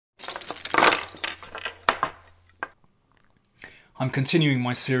I'm continuing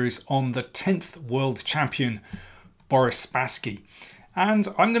my series on the 10th world champion, Boris Spassky. And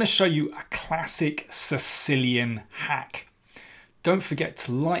I'm going to show you a classic Sicilian hack. Don't forget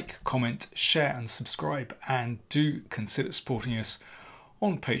to like, comment, share and subscribe, and do consider supporting us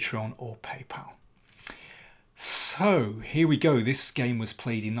on Patreon or PayPal. So here we go. This game was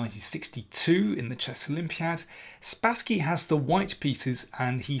played in 1962 in the Chess Olympiad. Spassky has the white pieces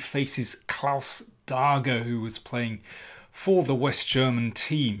and he faces Klaus Darga, who was playing for the West German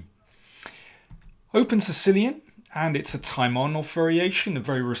team. Open Sicilian, and it's a time on-off variation, a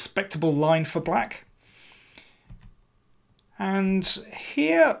very respectable line for black. And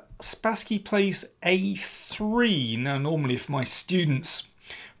here Spassky plays a3. Now normally if my students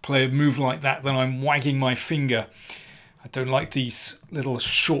play a move like that, then I'm wagging my finger. I don't like these little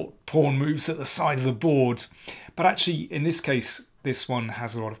short pawn moves at the side of the board. But actually in this case, this one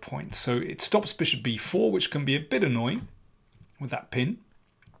has a lot of points. So it stops bishop b4, which can be a bit annoying with that pin.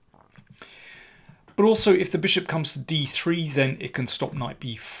 But also if the bishop comes to d3, then it can stop knight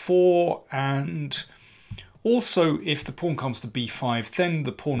b4. And also if the pawn comes to b5, then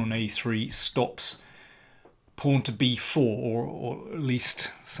the pawn on a3 stops pawn to b4, or at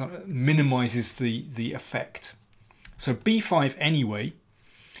least minimizes the effect. So b5 anyway.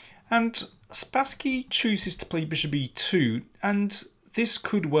 And Spassky chooses to play bishop e2, and this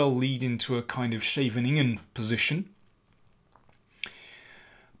could well lead into a kind of Scheveningen position.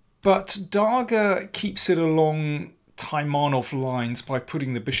 But Darga keeps it along Taimanov lines by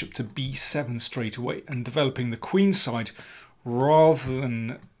putting the bishop to b7 straight away and developing the queen side rather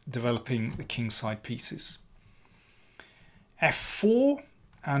than developing the king side pieces. f4,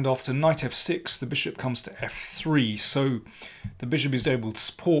 and after knight f6 the bishop comes to f3, so the bishop is able to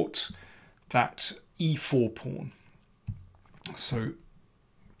support that e4 pawn, so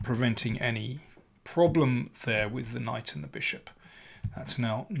preventing any problem there with the knight and the bishop. That's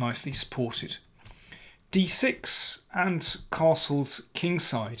now nicely supported. d6 and castles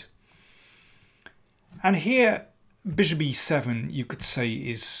kingside. And here bishop e7 you could say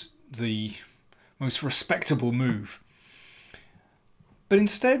is the most respectable move. But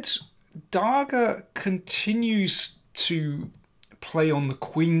instead Darga continues to play on the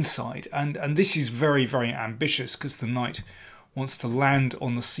queen side, and this is very, very ambitious because the knight wants to land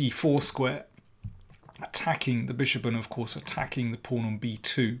on the c4 square, attacking the bishop and of course attacking the pawn on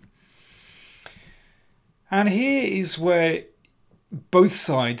b2. And here is where both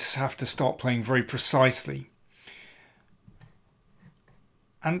sides have to start playing very precisely.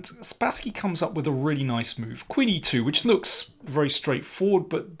 And Spassky comes up with a really nice move, queen e2, which looks very straightforward,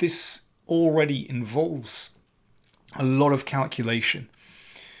 but this already involves a lot of calculation.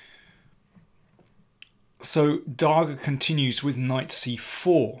 So Darga continues with knight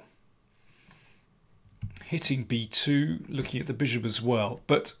c4. Hitting b2, looking at the bishop as well,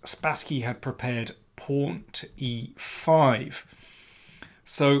 but Spassky had prepared pawn to e5.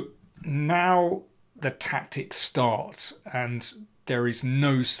 So now the tactics start, and there is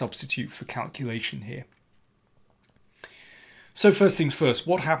no substitute for calculation here. So first things first,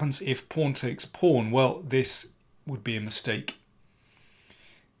 what happens if pawn takes pawn? Well, this would be a mistake.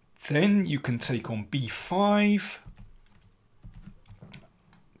 Then you can take on b5.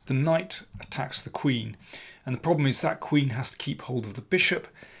 The knight attacks the queen, and the problem is that queen has to keep hold of the bishop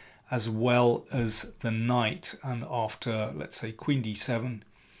as well as the knight. And after, let's say, queen d7,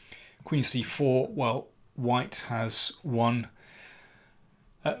 queen c4, well, white has one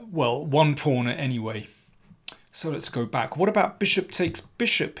pawn anyway. So let's go back. What about bishop takes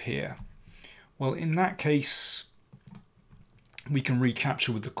bishop here? Well, in that case we can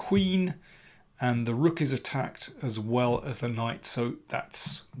recapture with the queen, and the rook is attacked as well as the knight, so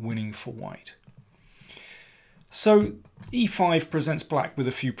that's winning for white. So e5 presents black with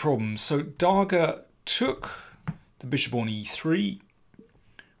a few problems. So Darga took the bishop on e3,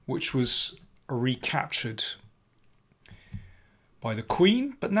 which was recaptured by the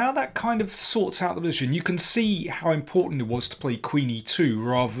queen, but now that kind of sorts out the position. You can see how important it was to play queen e2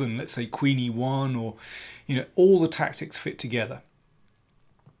 rather than, let's say, queen e1, or, you know, all the tactics fit together.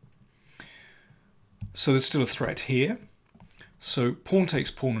 So there's still a threat here. So pawn takes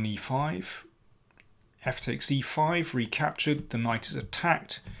pawn on e5, f takes e5, recaptured, the knight is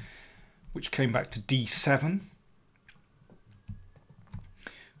attacked, which came back to d7.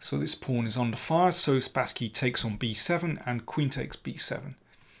 So this pawn is under fire, so Spassky takes on b7 and queen takes b7.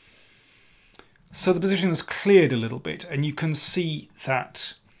 So the position is cleared a little bit, and you can see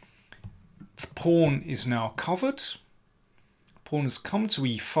that the pawn is now covered. Pawn has come to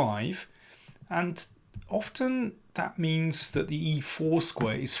e5, and often that means that the e4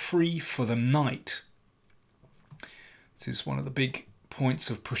 square is free for the knight. This is one of the big points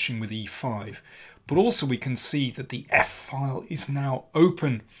of pushing with e5. But also we can see that the f file is now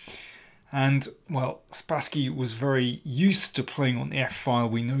open. And, well, Spassky was very used to playing on the f file.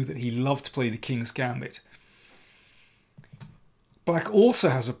 We know that he loved to play the King's Gambit. Black also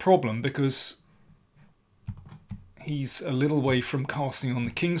has a problem because he's a little way from castling on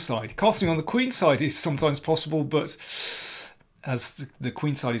the king side. Castling on the queen side is sometimes possible, but as the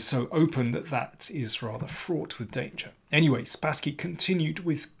queen side is so open that is rather fraught with danger. Anyway, Spassky continued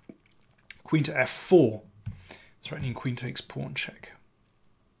with queen to f4, threatening queen takes pawn check.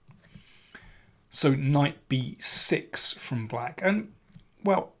 So knight b6 from black. And,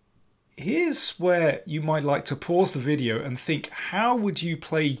 well, here's where you might like to pause the video and think, how would you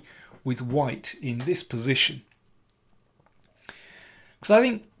play with white in this position? Because I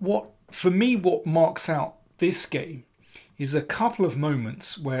think for me, what marks out this game is a couple of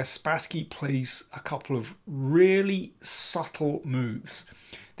moments where Spassky plays a couple of really subtle moves.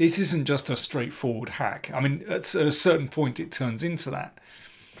 This isn't just a straightforward hack. I mean, at a certain point it turns into that.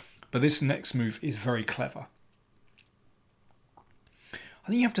 But this next move is very clever. I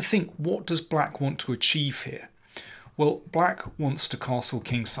think you have to think, what does black want to achieve here? Well, black wants to castle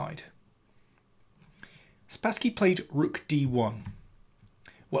kingside. Spassky played rook d1.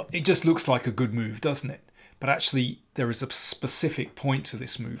 Well, it just looks like a good move, doesn't it? But actually, there is a specific point to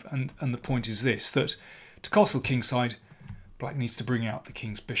this move, and the point is this, that to castle kingside, black needs to bring out the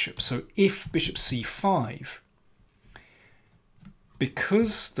king's bishop. So if bishop c5,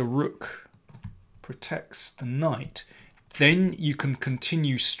 because the rook protects the knight, then you can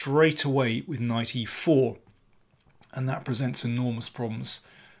continue straight away with knight e4, and that presents enormous problems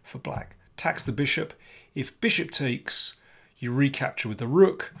for black. Attacks the bishop. If bishop takes, you recapture with the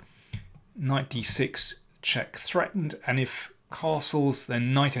rook, knight d6, check threatened, and if castles,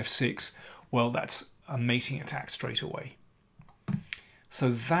 then knight f6, well, that's a mating attack straight away. So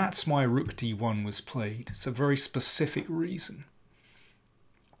that's why rook d1 was played. It's a very specific reason.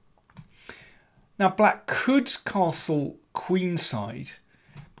 Now black could castle queenside,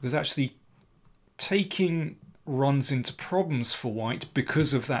 because actually taking runs into problems for white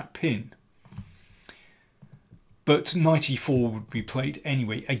because of that pin. But knight e4 would be played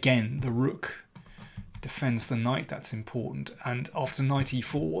anyway. Again, the rook defends the knight, that's important. And after knight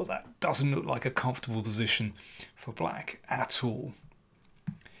e4, well, that doesn't look like a comfortable position for black at all.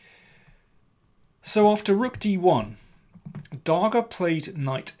 So after rook d1, Darga played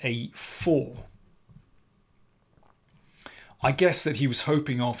knight a4. I guess that he was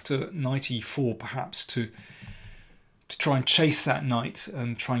hoping after knight e4 perhaps to try and chase that knight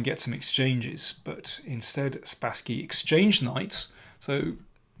and try and get some exchanges, but instead Spassky exchanged knights. So,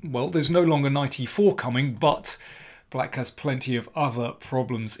 well, there's no longer knight e4 coming, but black has plenty of other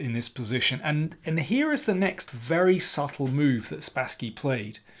problems in this position. And here is the next very subtle move that Spassky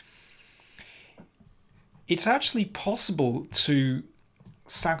played. It's actually possible to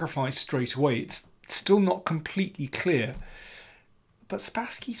sacrifice straight away. It's still not completely clear. But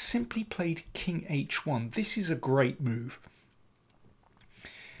Spassky simply played king h1. This is a great move.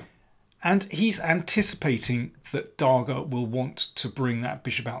 And he's anticipating that Darga will want to bring that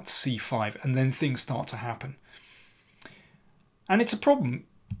bishop out to c5, and then things start to happen. And it's a problem.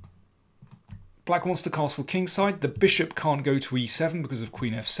 Black wants to castle kingside. The bishop can't go to e7 because of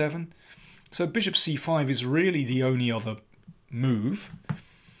queen f7. So bishop c5 is really the only other move.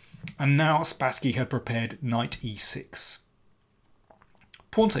 And now Spassky had prepared knight e6.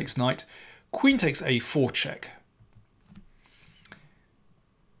 Pawn takes knight, queen takes a4 check.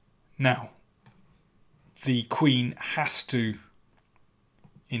 Now, the queen has to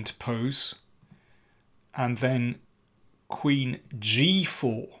interpose, and then queen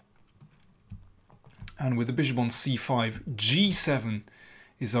g4. And with the bishop on c5, g7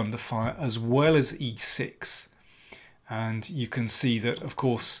 is under fire, as well as e6. And you can see that, of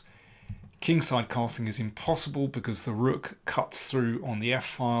course, kingside casting is impossible because the rook cuts through on the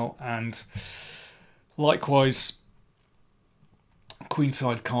f-file, and likewise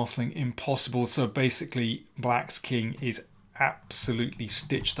queenside castling impossible. So basically black's king is absolutely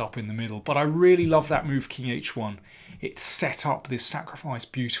stitched up in the middle. But I really love that move, king h1. It set up this sacrifice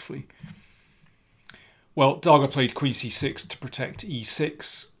beautifully. Well, Darga played queen c6 to protect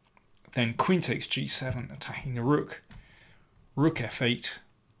e6. Then queen takes g7, attacking the rook. Rook f8.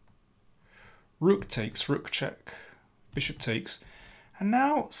 Rook takes, rook check, bishop takes, and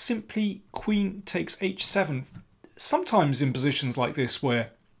now simply queen takes h7. Sometimes in positions like this where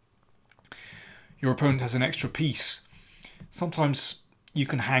your opponent has an extra piece, sometimes you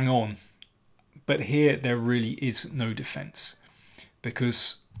can hang on, but here there really is no defense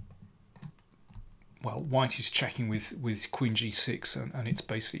because well, white is checking with queen g6 and it's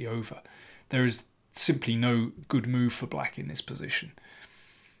basically over. There is simply no good move for black in this position.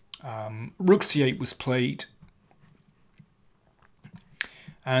 Rook c8 was played,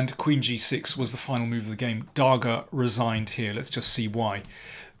 and queen g6 was the final move of the game. Darga resigned here. Let's just see why.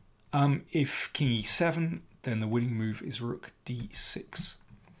 If king e7, then the winning move is rook d6.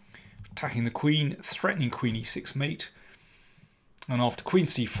 Attacking the queen, threatening queen e6 mate. And after queen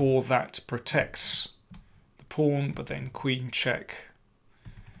c4, that protects the pawn, but then queen check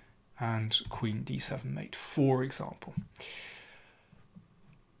and queen d7 mate, for example.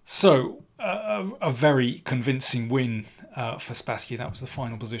 So a very convincing win for Spassky. That was the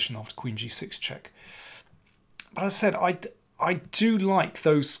final position after queen g6 check. But as I said, I do like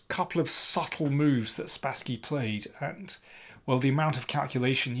those couple of subtle moves that Spassky played, and well, the amount of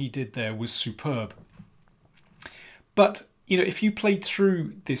calculation he did there was superb. But you know, if you played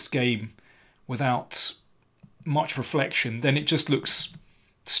through this game without much reflection, then it just looks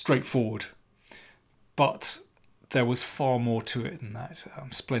straightforward. But there was far more to it than that.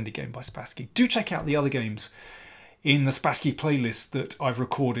 Splendid game by Spassky. Do check out the other games in the Spassky playlist that I've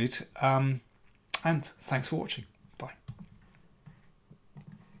recorded. And thanks for watching.